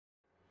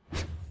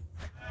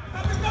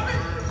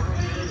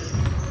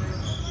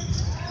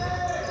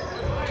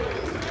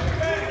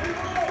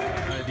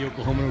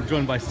Oklahoma. We're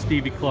joined by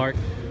Stevie Clark,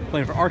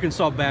 playing for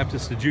Arkansas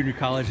Baptist, the junior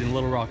college in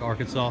Little Rock,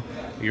 Arkansas.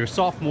 You're a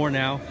sophomore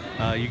now.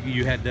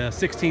 You had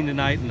 16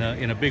 tonight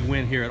in a big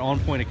win here at On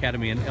Point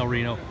Academy in El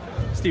Reno.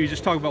 Stevie,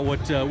 just talk about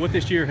what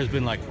this year has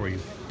been like for you.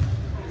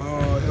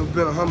 It's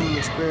been a humbling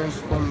experience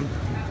from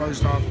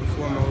first off and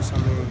foremost. I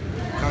mean,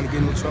 kind of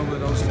getting in trouble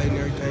at those state and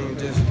everything, and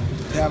just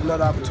to have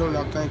another opportunity,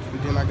 I'm thankful.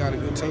 Then I got a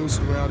good team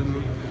surrounding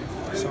me.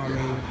 So, I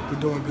mean, we're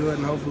doing good,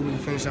 and hopefully we can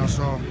finish out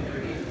strong.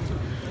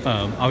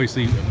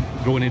 Obviously,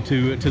 going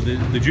into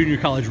the junior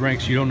college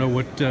ranks, you don't know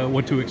what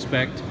to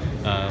expect.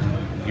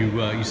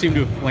 You seem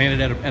to have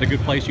landed at a good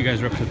place. You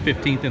guys are up to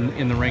 15th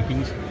in the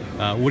rankings.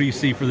 What do you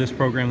see for this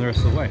program the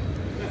rest of the way?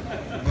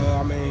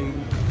 I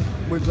mean,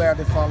 we're glad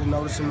they finally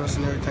noticing us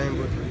and everything,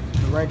 but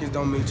the rankings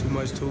don't mean too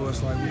much to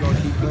us. Like, we're going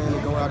to keep playing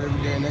and go out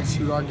every day and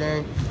execute our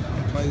game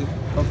and play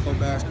football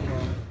basketball.